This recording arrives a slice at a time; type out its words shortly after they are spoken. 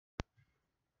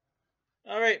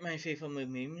Alright, my faithful mood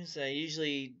memes. I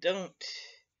usually don't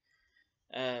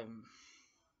do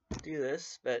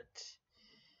this, but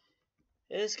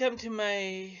it has come to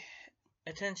my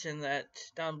attention that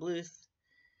Don Bluth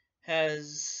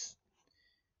has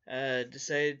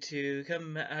decided to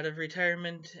come out of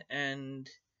retirement and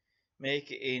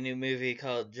make a new movie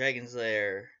called Dragon's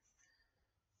Lair.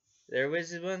 There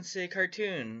was once a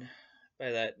cartoon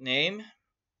by that name.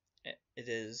 It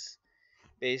is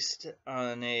based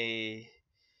on a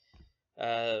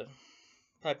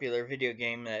popular video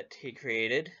game that he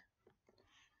created,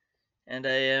 and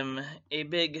I am a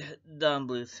big Don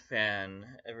Bluth fan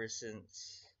ever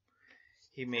since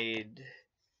he made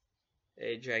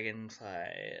a Dragonfly,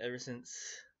 ever since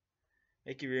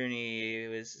Mickey Rooney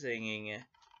was singing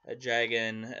a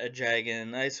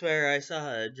dragon, I swear I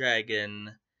saw a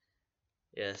dragon.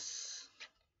 Yes,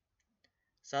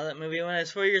 saw that movie when I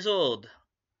was 4 years old.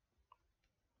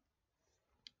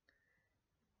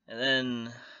 And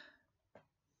then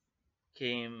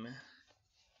came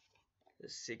The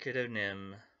Secret of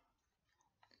N.I.M.H,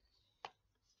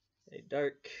 a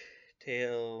dark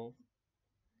tale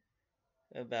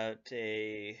about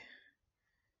a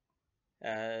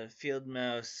field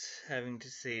mouse having to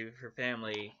save her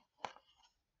family,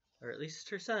 or at least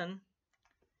her son,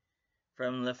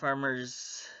 from the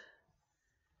farmer's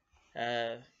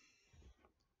from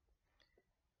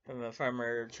a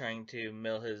farmer trying to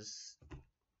mill his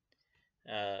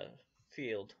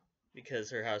field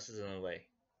because her house is in the way.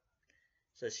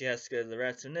 So she has to go to the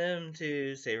Rats of N.I.M.H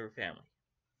to save her family.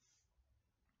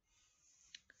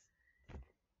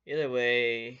 Either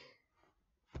way,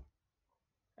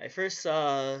 I first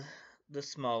saw the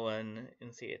small one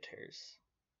in theaters.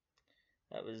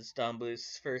 That was Don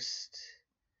Bluth's first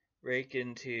break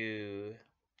into...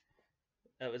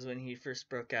 That was when he first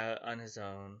broke out on his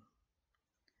own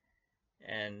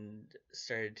and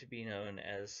started to be known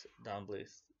as Don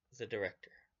Bluth, the director.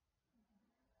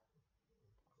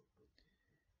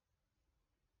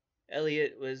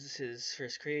 Elliot was his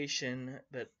first creation,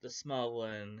 but the small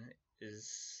one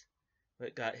is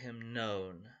what got him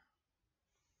known.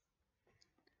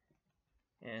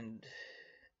 And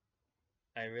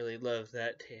I really love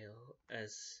that tale,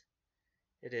 as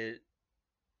it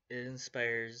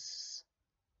inspires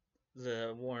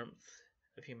the warmth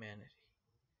of humanity,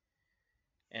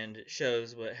 and it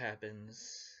shows what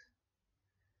happens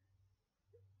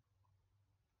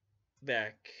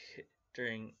back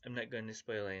during, I'm not going to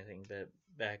spoil anything, but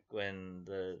back when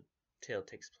the tale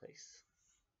takes place.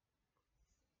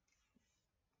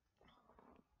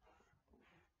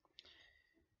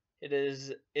 It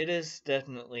is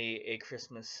definitely a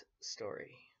Christmas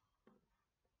story.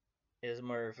 It is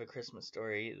more of a Christmas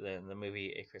story than the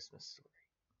movie A Christmas Story.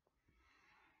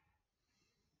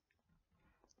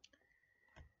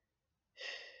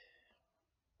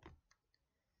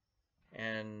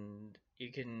 And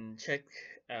you can check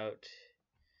out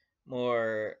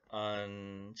more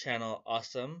on channel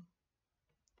Awesome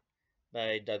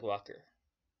by Doug Walker.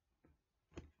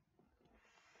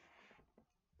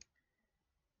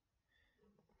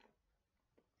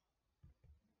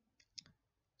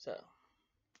 So,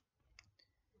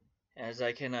 as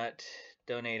I cannot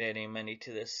donate any money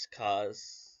to this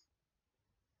cause,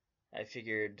 I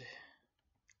figured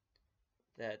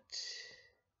that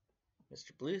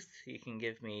Mr. Bluth, you can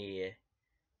give me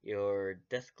your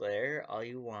death glare all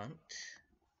you want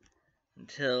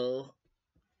until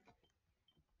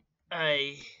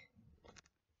I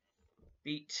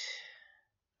beat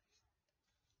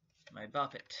my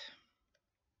Bop It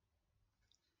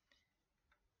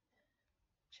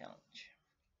challenge.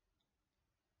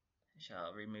 I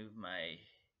shall remove my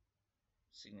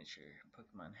signature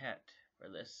Pokemon hat for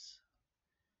this,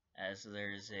 as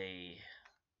there's a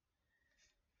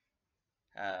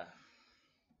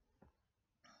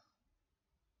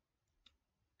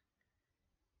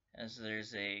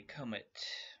comet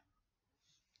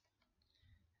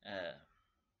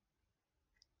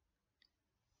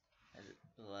as it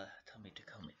will tell me to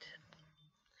comb it.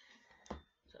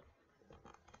 So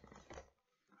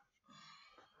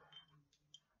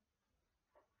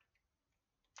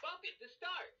Bump it to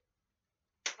start.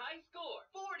 High score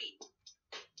 40.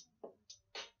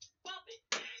 Bump it.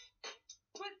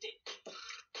 Twist it.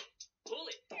 Pull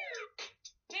it.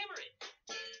 Hammer it.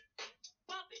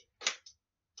 Bump it.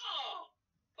 Oh!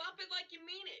 Bump it like you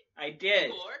mean it. I did.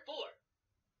 Score 4.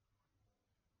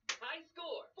 High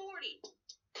score 40.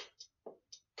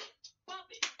 Bump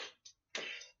it.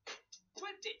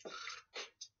 Twist it.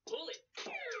 Pull it.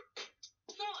 Saw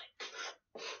it.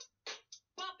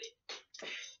 Bump it.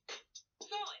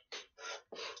 Saw it.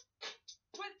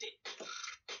 Twist it.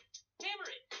 Hammer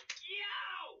it.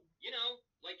 Yow! You know,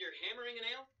 hammering a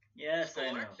nail? Yes, Score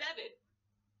I know. 7.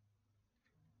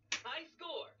 High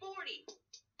score 40.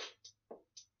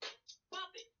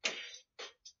 Pop it.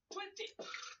 Twist it.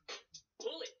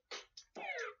 Pull it.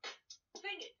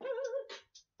 Sing it.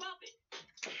 Pop it.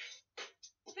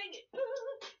 Sing it.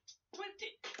 Twist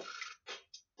it.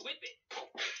 Whip it.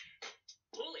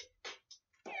 Pull it.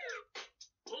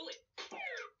 Pull it.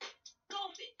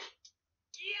 Golf it.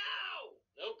 Yow!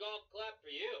 No golf clap for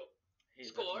you.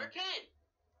 Score 10.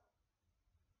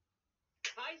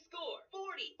 High score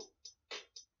 40.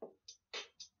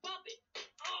 Pop it.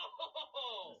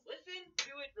 Oh, listen,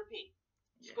 do it, repeat.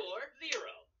 Yeah. Score 0.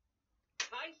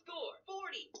 High score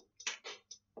 40.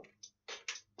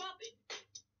 Pop it.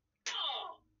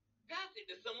 Oh, pass it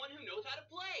to someone who knows how to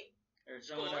play. There's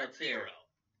someone Score else here.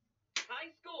 0. High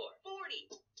score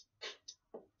 40.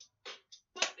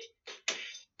 Pop it.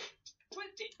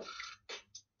 Twist it.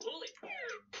 Pull it.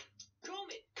 Comb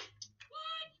it.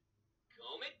 What?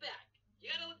 Comb it back. You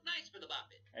gotta look nice for the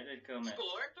bop it. I did comb it.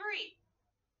 Score 3.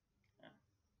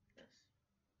 Yes.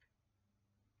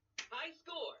 High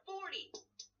score 40.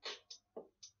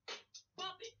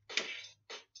 Pop it.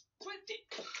 Twist it.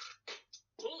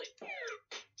 Pull it.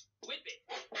 Whip it.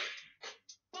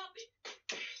 Pop it.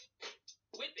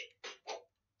 Whip it.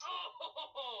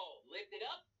 Oh, lift it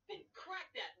up, then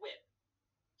crack that whip.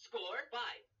 Score 5.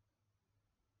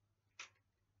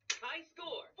 High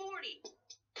score 40.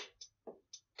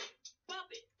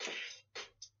 Pop it.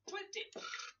 Twist it.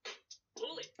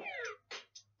 Pull it.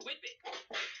 Whip it.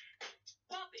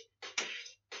 Pop it.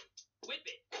 Whip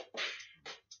it.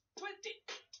 Twist it.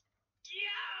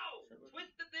 Yow!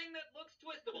 Twist the thing that looks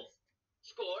twistable.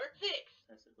 Score 6.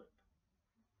 That's a whip.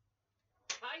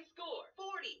 High score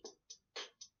 40.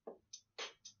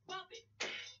 Pop it.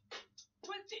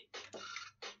 Twist it.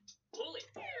 Pull it.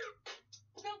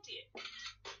 Celsius.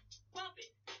 Pop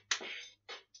it.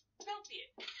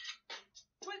 Celsius.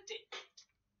 Twist it.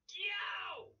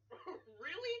 Yow!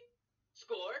 Really?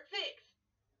 Score 6.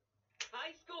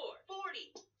 High score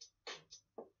 40.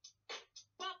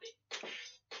 Pop it.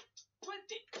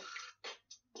 Twist it.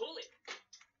 Pull it.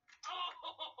 Oh!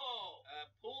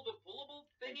 Pull the pullable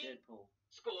I thingy? did pull.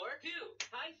 Score 2.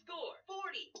 High score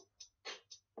 40.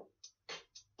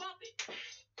 Pop it.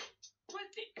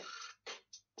 Twist it.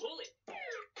 Pull it.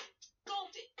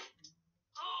 Golf it.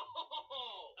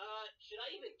 Oh! Should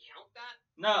I even count that?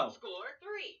 No. Score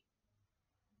 3.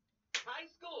 High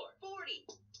score 40.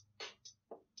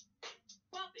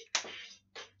 Pop it.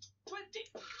 Twist it.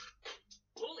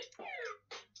 Pull it.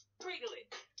 Cradle it.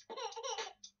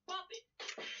 Pop it.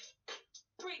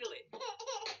 Cradle it.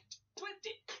 Twist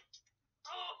it.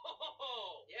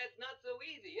 Oh! Yeah, it's not so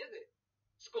easy, is it?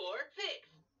 Score 6.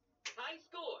 High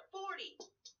score 40.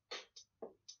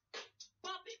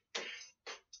 Pop it.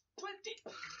 Twist it.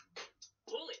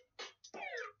 Pull it.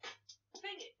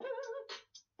 Sing it.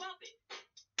 Pop it.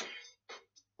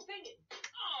 Sing it.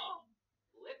 Oh!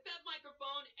 Lift that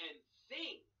microphone and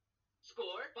sing.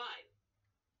 Score 5.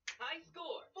 High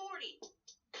score 40.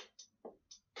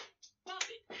 Pop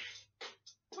it.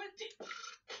 Twist it.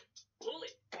 Pull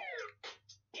it.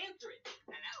 Answer it.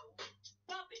 Hello.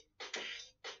 Pop it.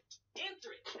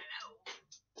 Answer it. Hello.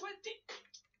 Twist it.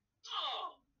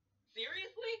 Oh!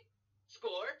 Seriously?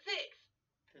 Score 6.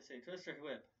 Just say twist or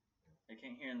whip. I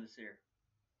can't hear in this ear.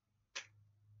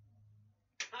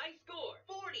 High score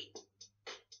 40.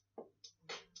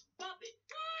 Pop it.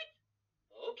 What?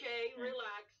 Okay,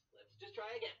 relax. Let's just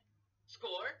try again.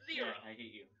 Score 0. Yeah, I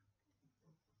hate you.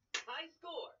 High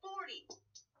score 40.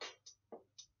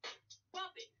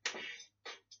 Pop it.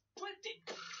 Twist it.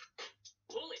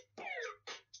 Pull it.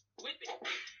 Whip it.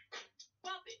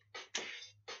 Pop it.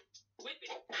 Whip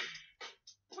it.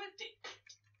 Twist it.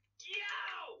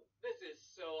 Yow! This is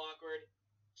so awkward.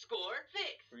 Score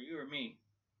 6. For you or me?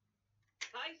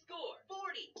 High score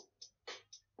 40.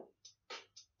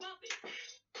 Pop it.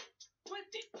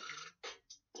 Twist it.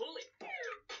 Pull it.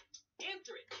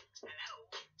 Answer it. Hello.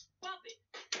 Pop it.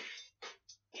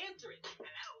 Answer it.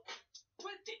 Hello.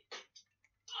 Twist it.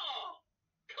 Oh!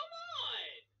 Come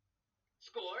on!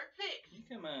 Score 6. You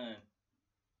come on.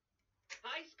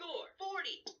 High score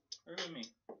 40. Or with me?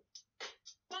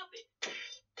 Pop it.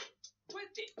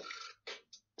 Twist it.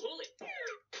 Pull it.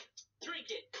 Drink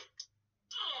it.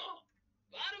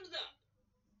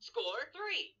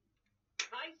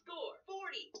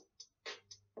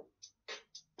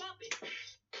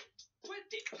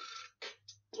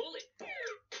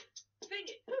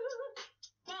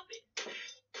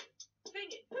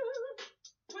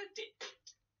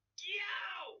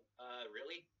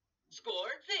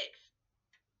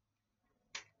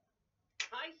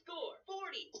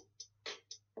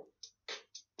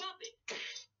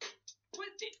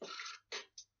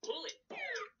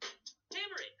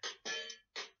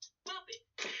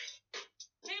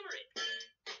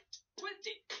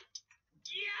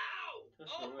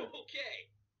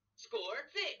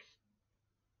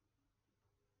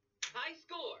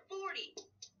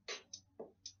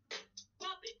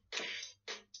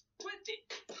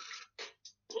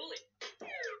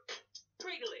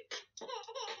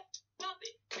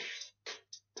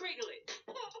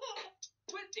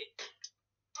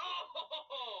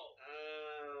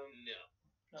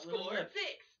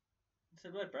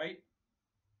 flip, right?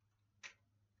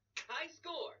 High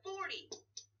score, 40.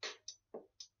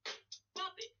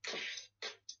 Bop it.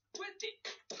 Twist it.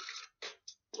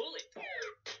 Pull it.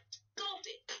 Golf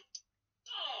it.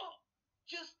 Oh,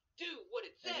 just do what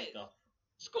it I hate says. golf.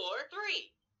 Score,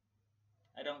 3.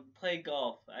 I don't play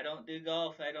golf. I don't do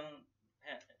golf. I don't.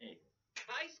 Hey.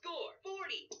 High score,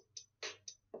 40.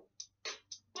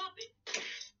 Bop it.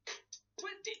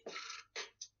 Twist it.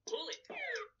 Pull it.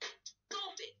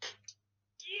 Golf it.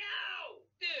 Yow!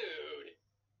 Dude!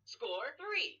 Score,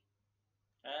 3.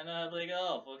 I don't know how to play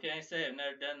golf. What can I say? I've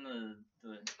never done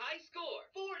the. High score,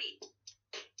 40.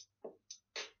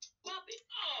 Bop it.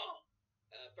 Oh!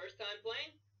 First time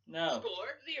playing? No.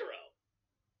 Score, 0.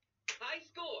 High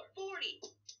score, 40.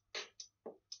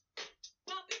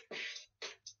 Bop it.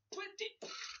 Twist it.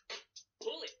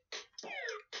 Pull it.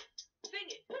 Sing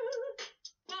it.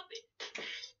 Bop it.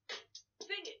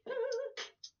 Sing it.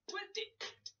 Twist it.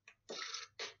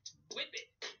 Whip it.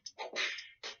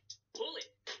 Pull it.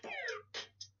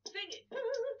 Sing it.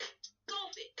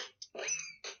 Golf it.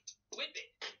 Whip it.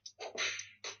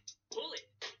 Pull it.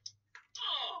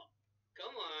 Oh!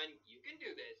 Come on, you can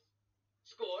do this.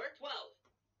 Score, 12.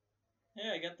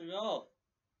 Yeah, I got the golf.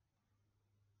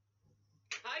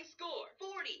 High score,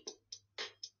 40.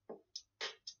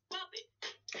 Bop it.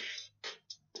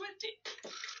 Twist it.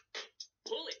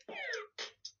 Pull it.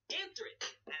 Answer it.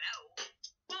 Hello.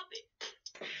 Bop it.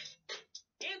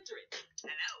 Answer it.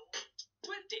 Hello.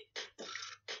 Twist it.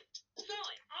 Saw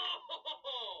it.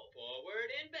 Oh, forward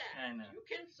and back. I know. You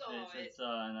can saw it. It's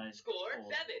a nice Score, hole.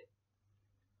 7.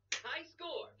 High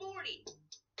score, 40.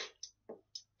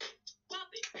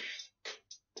 Bop it.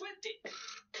 Twist it.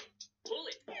 Pull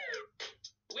it.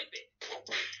 Whip it.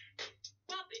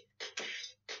 Bop it.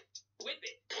 Whip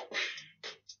it.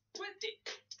 Twist it.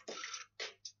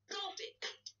 Golf it.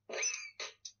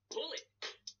 Pull it.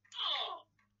 Oh!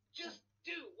 Just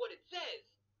do what it says.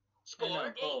 I know, Score,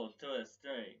 8. pull, twist,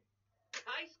 right.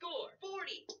 High score,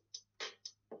 40.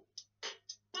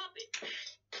 Bop it.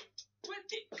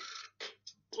 Twist it.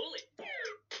 Pull it.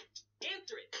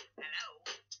 Answer it. Hello.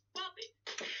 Bop it.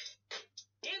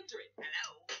 Answer it.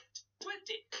 Hello. Twist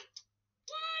it.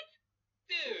 What?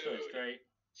 Dude. Twist, right.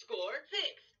 Score,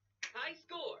 6. High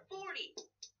score, 40.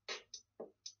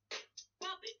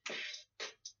 Bop it.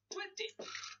 Twist it.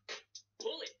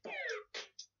 Pull it.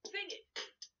 Sing it.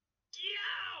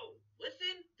 Yow!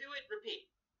 Listen, do it, repeat.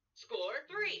 Score,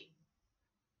 3.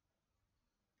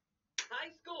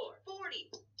 High score, 40.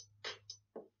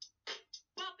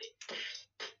 Bop it.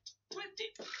 Twist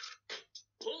it.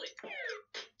 Pull it.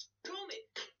 Comb it.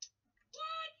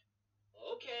 What?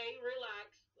 Okay, relax.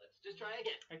 Let's just try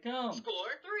again. I come.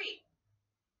 Score, 3.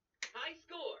 High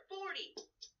score, 40.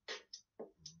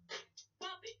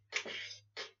 Bop it.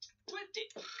 Twist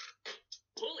it.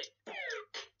 Pull it.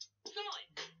 Saw it.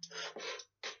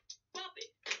 Bop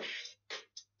it.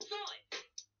 Saw it.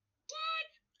 What?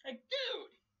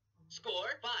 Dude!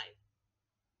 Score, 5.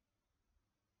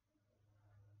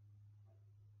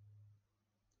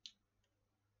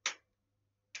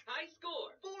 High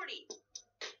score, 40.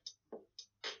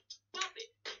 Bop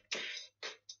it.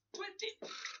 Twist it.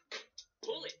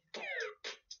 Pull it.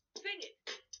 Sing it.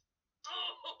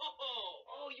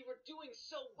 Oh, you were doing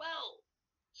so well.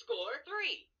 Score,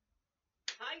 3.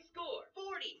 High score,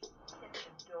 40.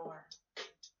 Kitchen door.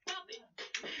 Bop it.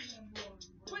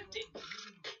 Twist it.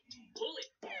 Pull it.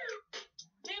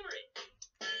 Hammer it.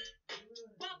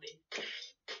 Bop it.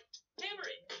 Hammer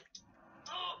it.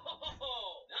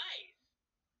 Oh, nice.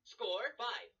 Score, 5.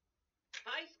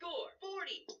 High score,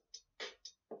 40.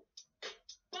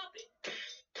 Bop it.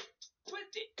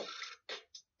 Twist it.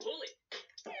 Pull it.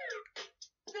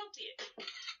 Celsius.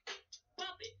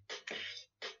 Bop it.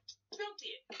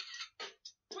 Celsius.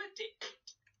 Twist it.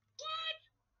 What?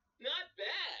 Not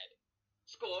bad.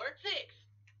 Score, 6.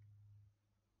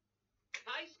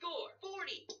 High score,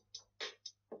 40.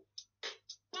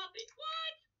 Bop it.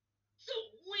 What?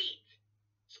 Sweet.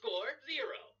 Score,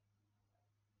 0.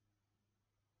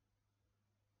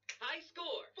 High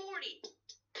score, 40.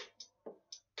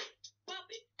 Bop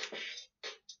it.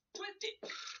 Twist it.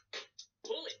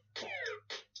 Pull it.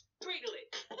 Cradle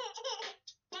it.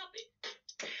 Bop it.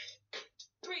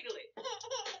 Cradle it.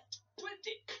 Twist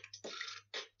it.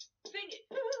 Sing it.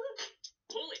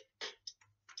 Pull it.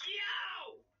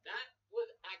 Yow! That was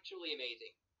actually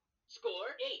amazing.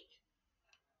 Score, 8.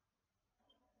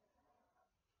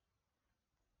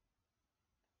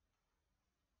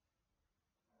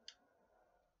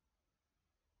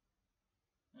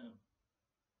 Oh.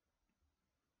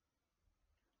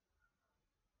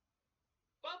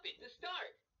 Bop it to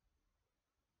start.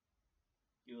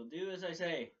 You will do as I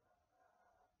say.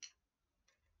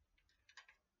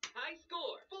 High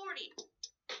score, 40.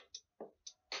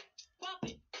 Pop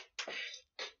it.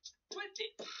 Twist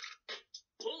it.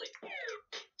 Pull it.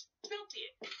 Tilt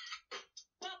it.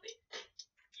 Pop it.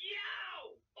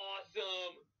 Yow!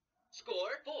 Awesome.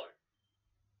 Score, 4.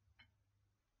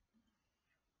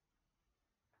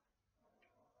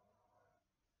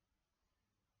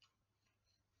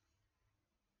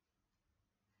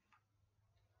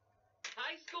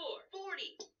 High score,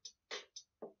 40.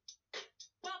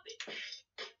 Pop it.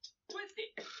 Twist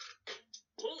it.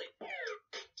 Pull it.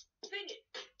 Sing it.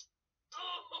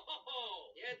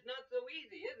 Oh! Yeah, it's not so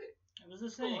easy, is it? It was the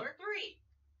same. Score, 3.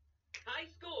 High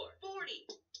score, 40.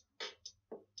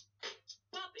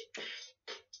 Pop it.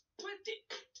 Twist it.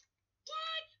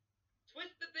 What?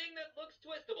 Twist the thing that looks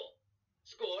twistable.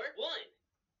 Score, 1.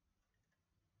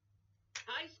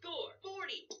 High score,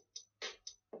 40.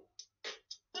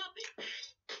 Pop it.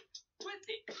 Twist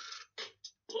it.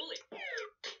 Pull it.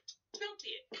 Tilt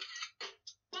it.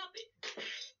 Pop it.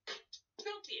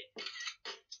 Tilt it.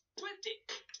 Twist it.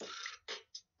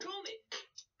 Comb it.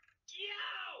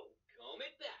 Yow! Comb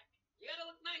it back. You gotta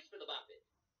look nice for the bop it.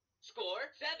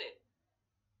 Score, 7.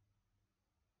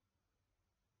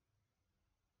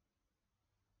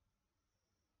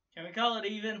 Can we call it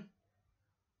even?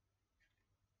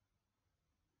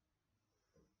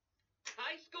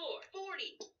 High score,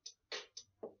 40.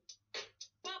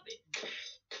 Pop it.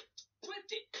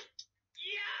 Twist it.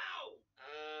 Yow!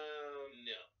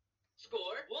 No.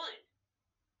 Score, 1.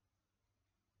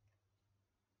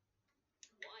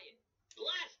 Quiet.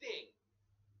 Blasting.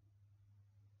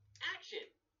 Action.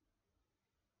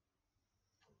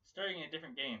 Starting a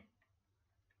different game.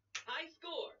 High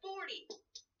score, 40.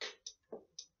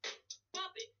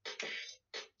 Pop it.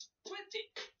 Twist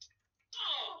it.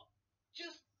 Oh!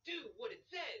 Just do what it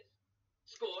says.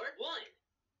 Score, 1.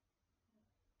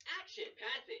 Action.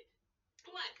 Pass it.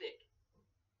 Classic.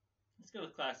 Let's go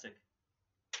with classic.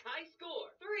 High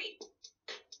score, 3.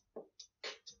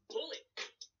 Pull it.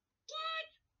 What?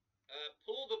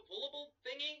 Pull the pullable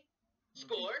thingy?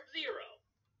 Score, 0.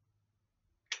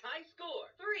 High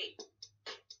score, 3.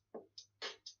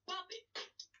 Pop it.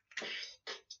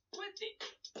 Twist it.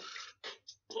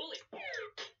 Pull it.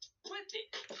 Twist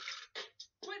it.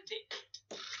 Twist it.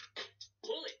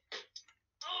 Pull it.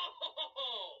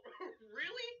 Oh!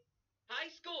 Really? High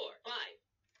score, 5.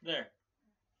 There.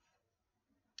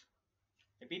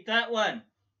 I beat that one.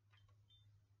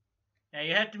 Now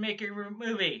you have to make your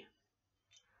movie.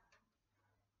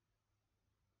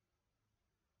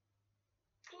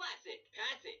 Classic.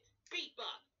 Pass it. Beat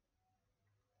bop.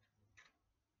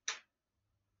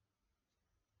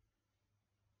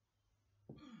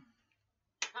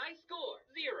 High score,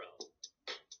 0.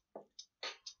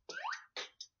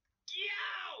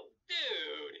 Yow!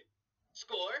 Dude!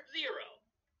 Score, 0.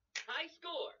 High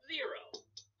score, 0.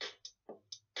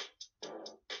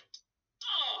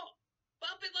 Oh!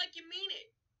 Bop it like you mean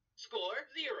it. Score,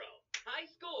 0. High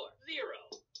score, 0.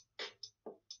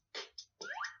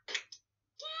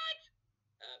 What?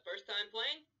 First time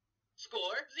playing?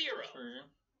 Score, 0. This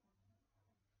version.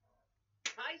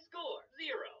 High score,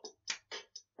 0.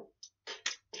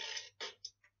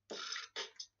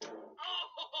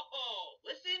 Oh!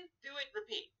 Listen, do it,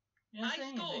 repeat. You didn't say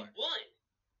High score, anything. 1.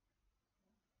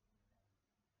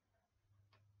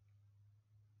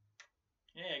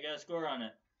 Yeah, I got a score on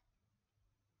it.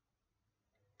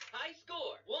 High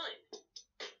score, 1.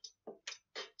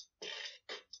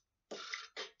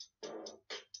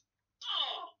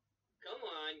 Oh! Come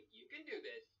on, you can do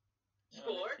this. Yeah,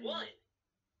 Score, let's see. 1.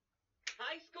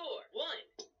 High score, 1.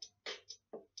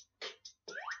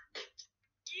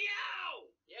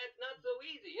 Yow! Yeah, it's not so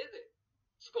easy, is it?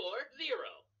 Score,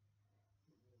 0.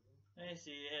 I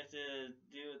see, you have to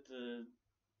do it the...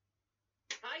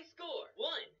 High score,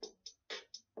 1.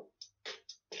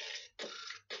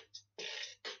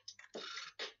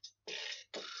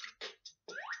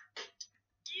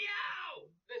 Yow!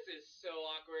 This is so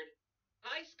awkward.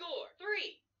 High score,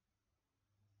 3.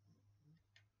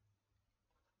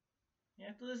 You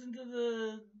have to listen to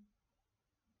the...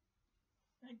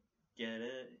 I get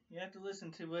it. You have to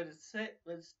listen to what it's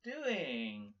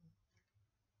doing.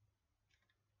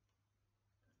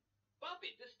 Bump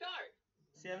it to start.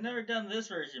 See, I've never done this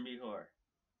version before.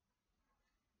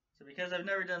 So because I've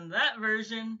never done that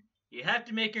version, you have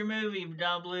to make your movie,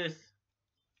 Don Bluth.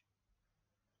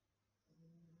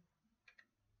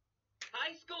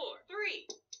 High score, 3.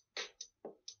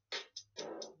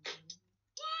 What?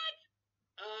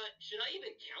 Should I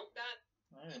even count that?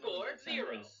 I don't know Score, what that sound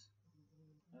 0. is.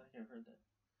 I think I've heard that.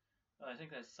 Oh, I think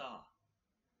that's Saw.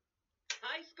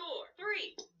 High score,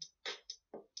 3.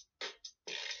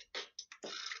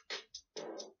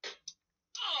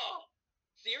 Oh!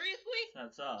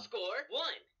 That's all. Score 1.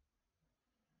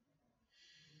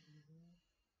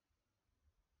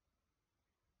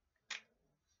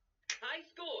 High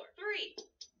score 3.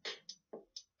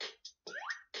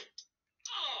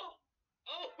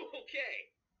 Oh, okay.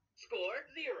 Score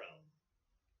 0.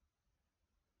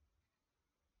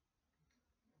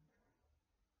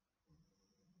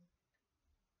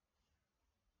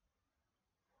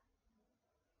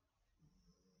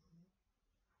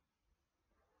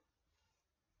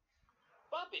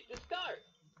 Bump it to start.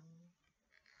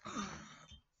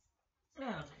 I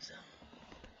don't think so.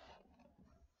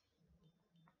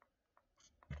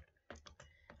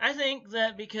 I think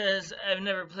that because I've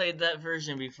never played that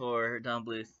version before, Don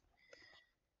Bluth,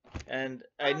 and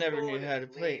I never knew how to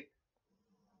play it.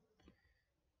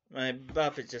 My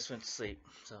Buffett just went to sleep,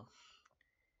 so.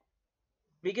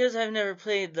 Because I've never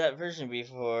played that version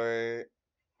before,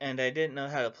 and I didn't know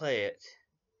how to play it,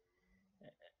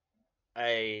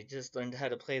 I just learned how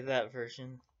to play that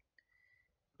version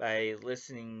by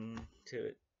listening to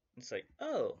it. It's like,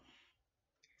 oh,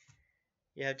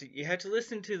 you have to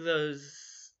listen to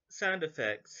those sound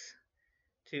effects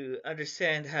to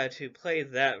understand how to play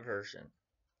that version.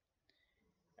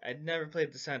 I'd never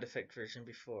played the sound effect version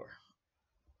before.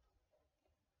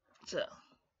 So,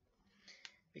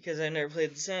 because I never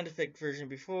played the sound effect version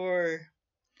before,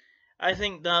 I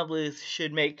think Don Bluth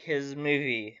should make his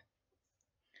movie.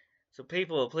 So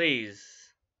people, please,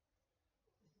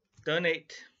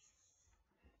 donate,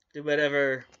 do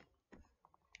whatever,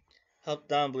 help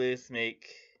Don Bluth make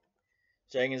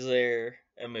Dragon's Lair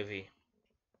a movie.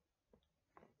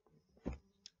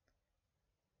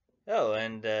 Oh,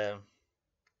 and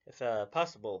if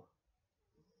possible,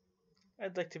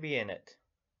 I'd like to be in it.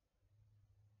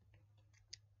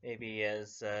 Maybe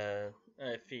as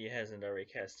if he hasn't already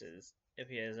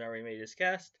made his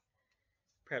cast,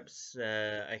 perhaps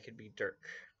I could be Dirk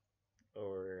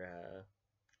or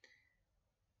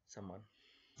someone.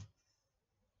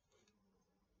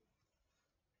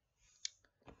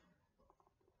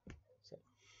 So,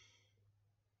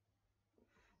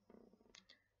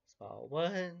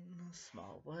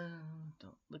 small one,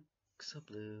 don't look so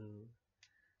blue.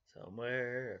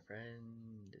 Somewhere a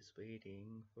friend is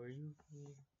waiting for you.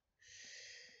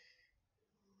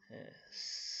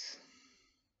 Yes.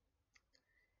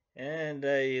 And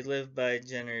I live by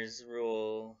Jenner's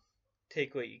rule.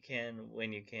 Take what you can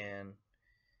when you can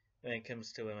when it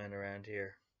comes to women around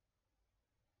here.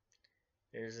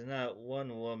 There's not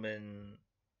one woman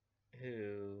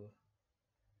who...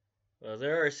 Well,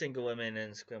 there are single women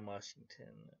in Sequim,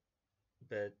 Washington,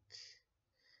 but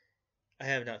I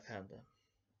have not found them.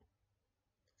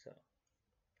 So,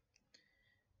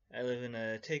 I live in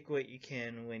a take what you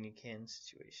can when you can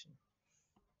situation.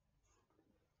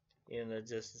 Even though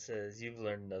Justice says, you've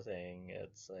learned nothing,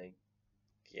 it's like,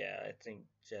 yeah, I think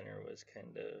Jenner was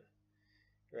kind of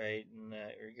right in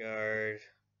that regard.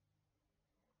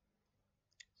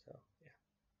 So, yeah.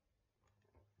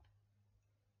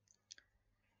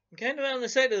 I'm kind of on the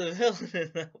side of the villain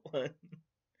in that one.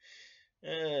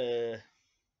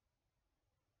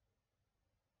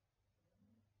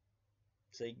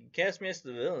 So you can cast me as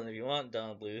the villain if you want,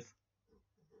 Don Bluth.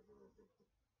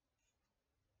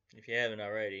 If you haven't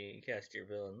already, you cast your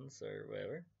villains or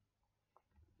whatever.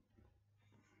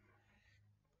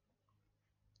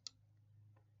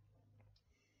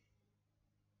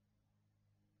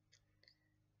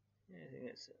 Yeah, I think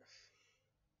that's enough.